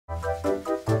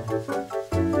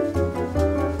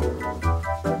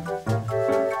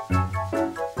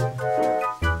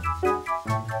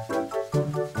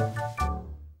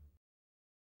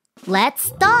Let's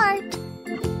start!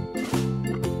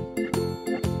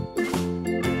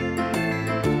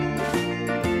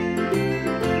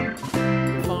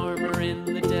 Farmer in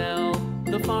the dell,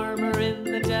 the farmer in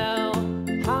the dell.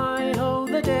 Hi-ho,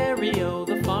 the dairy-o,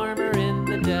 the farmer in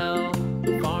the dell.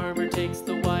 The farmer takes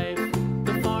the wife,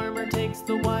 the farmer takes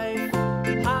the wife.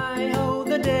 Hi-ho,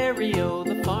 the dairy-o,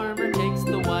 the farmer takes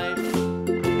the wife.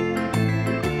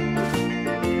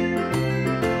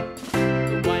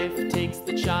 The wife takes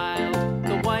the child,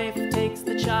 the wife takes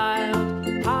the child.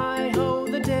 Hi-ho,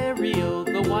 the dairy-o,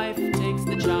 the wife takes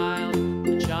the child.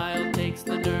 The child takes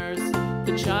the nurse,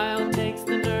 the child takes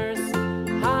the nurse.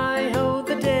 Hi-ho,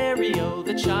 the dairy-o,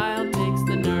 the child takes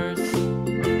the nurse.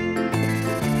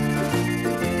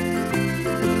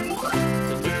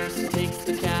 The nurse takes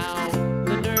the cow,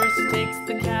 the nurse takes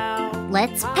the cow.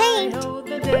 Let's paint! Hi-ho,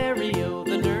 the dairy-o,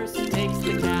 the nurse takes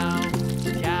the cow.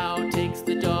 The cow takes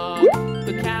the dog,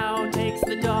 the cow takes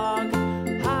the dog.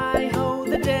 Hi-ho,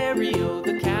 the dairy-o,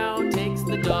 the cow takes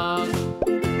the dog.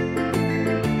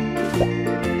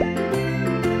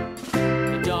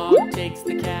 The dog takes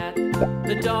the cat,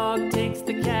 the dog takes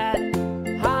the cat.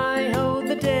 Hi-ho,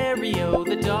 the dairy-o,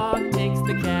 the dog takes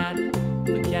the cat.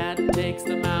 The cat takes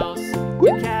the mouse,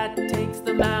 the cat takes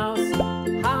the mouse.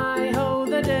 Hi-ho,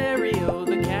 the dairy-o,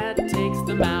 the cat takes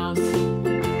the mouse.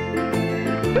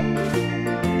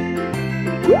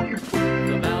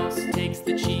 The mouse takes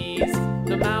the cheese,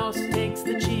 the mouse takes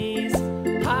the cheese.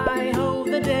 Hi-ho,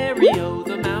 the dairy-o,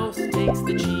 the mouse takes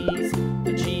the cheese.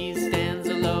 The cheese stands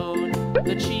alone,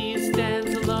 the cheese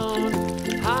stands alone.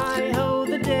 Hi-ho,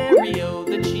 the dairy-o,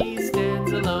 the cheese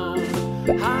stands alone.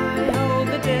 Hi-ho,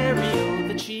 the dairy-o,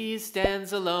 the cheese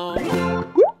stands alone.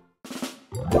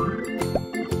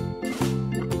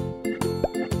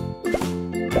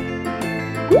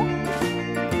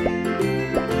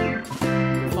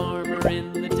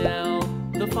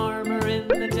 The farmer in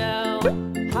the dell.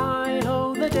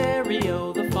 Hi-ho, the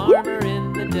dairy-o, the farmer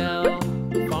in the dell.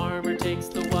 The farmer takes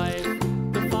the wife,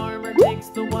 the farmer takes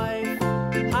the wife.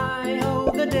 Hi-ho,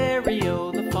 the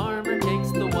dairy-o, the farmer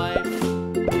takes the wife.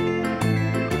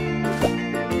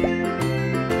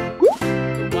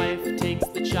 The wife takes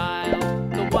the child,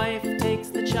 the wife takes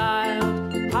the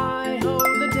child. Hi-ho,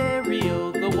 the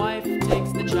dairy-o, the wife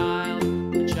takes the child.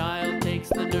 The child takes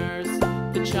the nurse,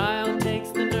 the child takes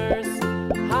the nurse.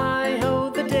 Hi-ho,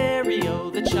 the dairy-o,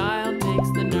 the child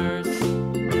takes the nurse.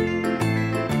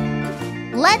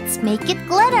 Let's make it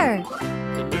glitter!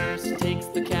 The nurse takes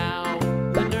the cow,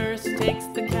 the nurse takes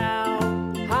the cow.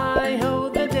 Hi-ho,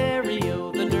 the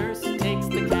dairy-o, the nurse takes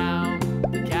the cow.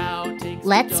 The cow takes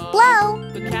Let's the dog, blow!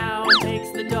 the cow takes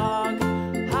the dog.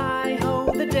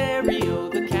 Hi-ho, the dairy-o,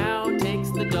 the cow takes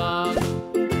the dog.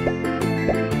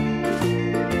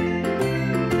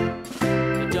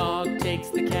 The dog takes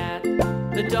the cat,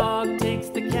 the dog takes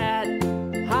the cat.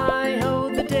 Hi-ho,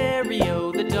 the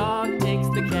dairy-o, the dog takes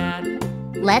the cat.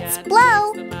 Let's Cat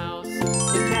blow! takes the mouse,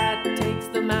 the cat takes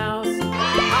the mouse.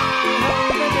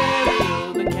 Hi-ho, the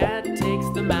dairy-o, the cat takes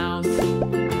the mouse.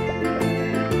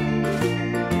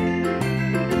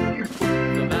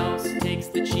 The mouse takes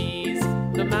the cheese,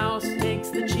 the mouse takes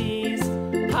the cheese.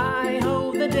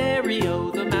 Hi-ho, the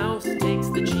dairy-o, the mouse takes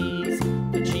the cheese.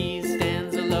 The cheese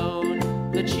stands alone,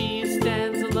 the cheese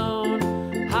stands alone.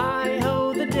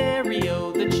 Hi-ho, the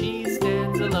dairy-o, the cheese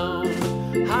stands alone.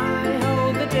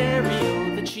 Hi-ho, the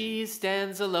dairy-o, the cheese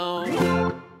stands alone.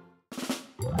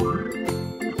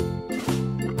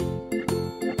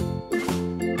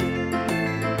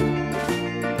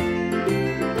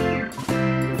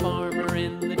 The farmer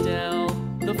in the dell,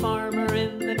 the farmer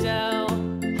in the dell.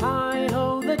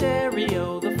 Hi-ho, the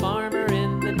dairy-o, the farmer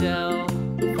in the dell.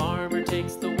 The farmer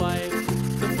takes the wife,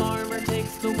 the farmer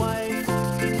takes the wife.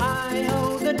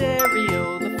 Hi-ho, the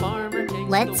dairy-o, the farmer takes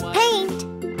Let's the wife. paint!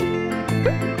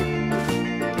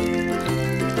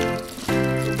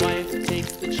 The wife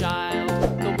takes the child,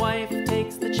 the wife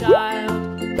takes the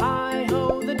child.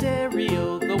 Hi-ho, the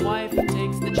dairy-o, the wife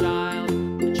takes the child.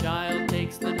 The child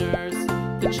takes the nurse,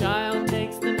 the child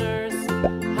takes the nurse.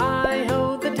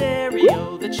 Hi-ho, the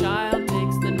dairy-o, the child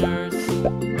takes the nurse.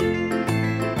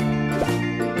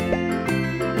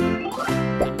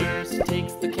 The nurse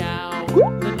takes the cow,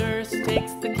 the nurse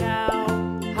takes the cow.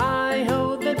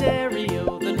 Hi-ho, the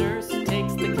dairy-o, the nurse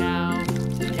takes the cow.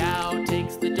 The cow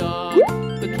takes the dog,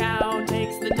 the cow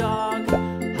takes the dog.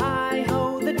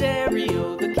 Hi-ho, the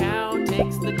dairy-o, the cow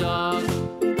takes the dog.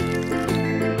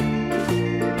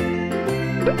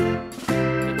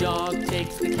 The dog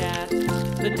takes the cat,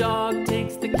 the dog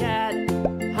takes the cat.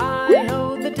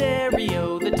 Hi-ho, the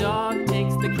dairy-o, the dog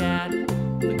takes the cat.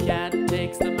 The cat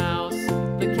takes the mouse,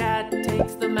 the cat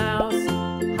takes the mouse.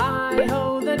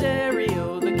 Hi-ho, the dairy-o.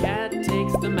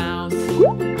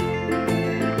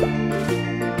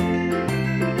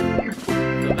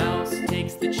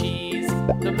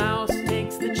 the mouse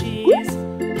takes the cheese.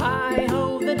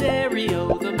 Hi-ho, the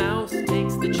dairy-o, the mouse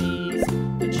takes the cheese.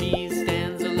 The cheese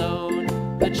stands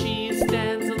alone, the cheese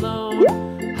stands alone.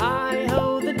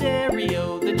 Hi-ho, the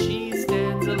dairy-o, the cheese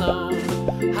stands alone.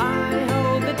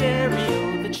 Hi-ho, the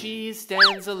dairy-o, the cheese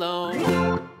stands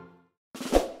alone.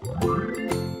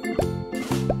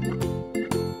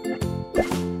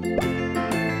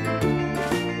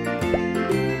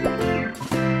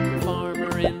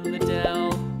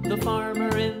 The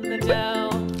farmer in the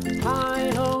dell.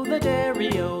 Hi-ho, the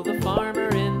dairy-o, the farmer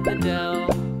in the dell.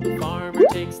 The farmer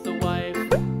takes the wife,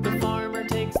 the farmer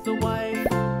takes the wife.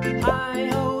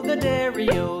 Hi-ho, the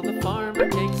dairy-o, the farmer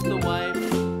takes the wife.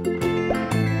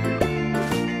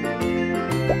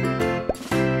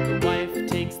 The wife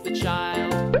takes the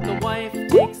child, the wife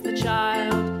takes the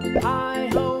child.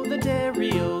 Hi-ho, the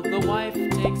dairy-o, the wife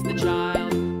takes the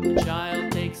child. The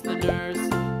child takes the nurse,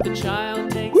 the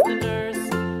child takes the nurse.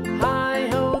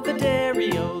 Hi-ho, the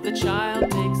dairy-o, the child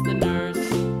takes the nurse.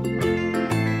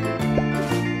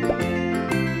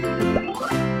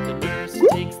 The nurse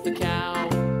takes the cow,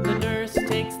 the nurse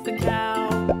takes the cow.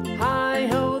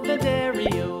 Hi-ho, the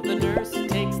dairy-o, the nurse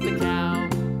takes the cow.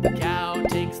 The cow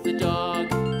takes the dog,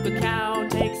 the cow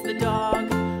takes the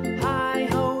dog.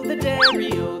 Hi-ho, the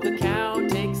dairy-o, the cow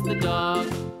takes the dog.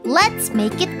 Let's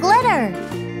make it glitter.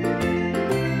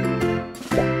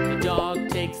 The dog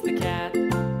takes the cat,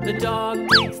 the dog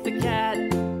takes the cat.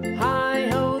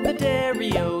 Hi-ho, the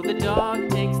dairy-o, the dog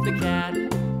takes the cat.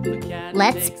 The cat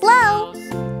Let's takes blow. the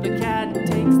mouse, the cat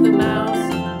takes the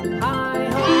mouse.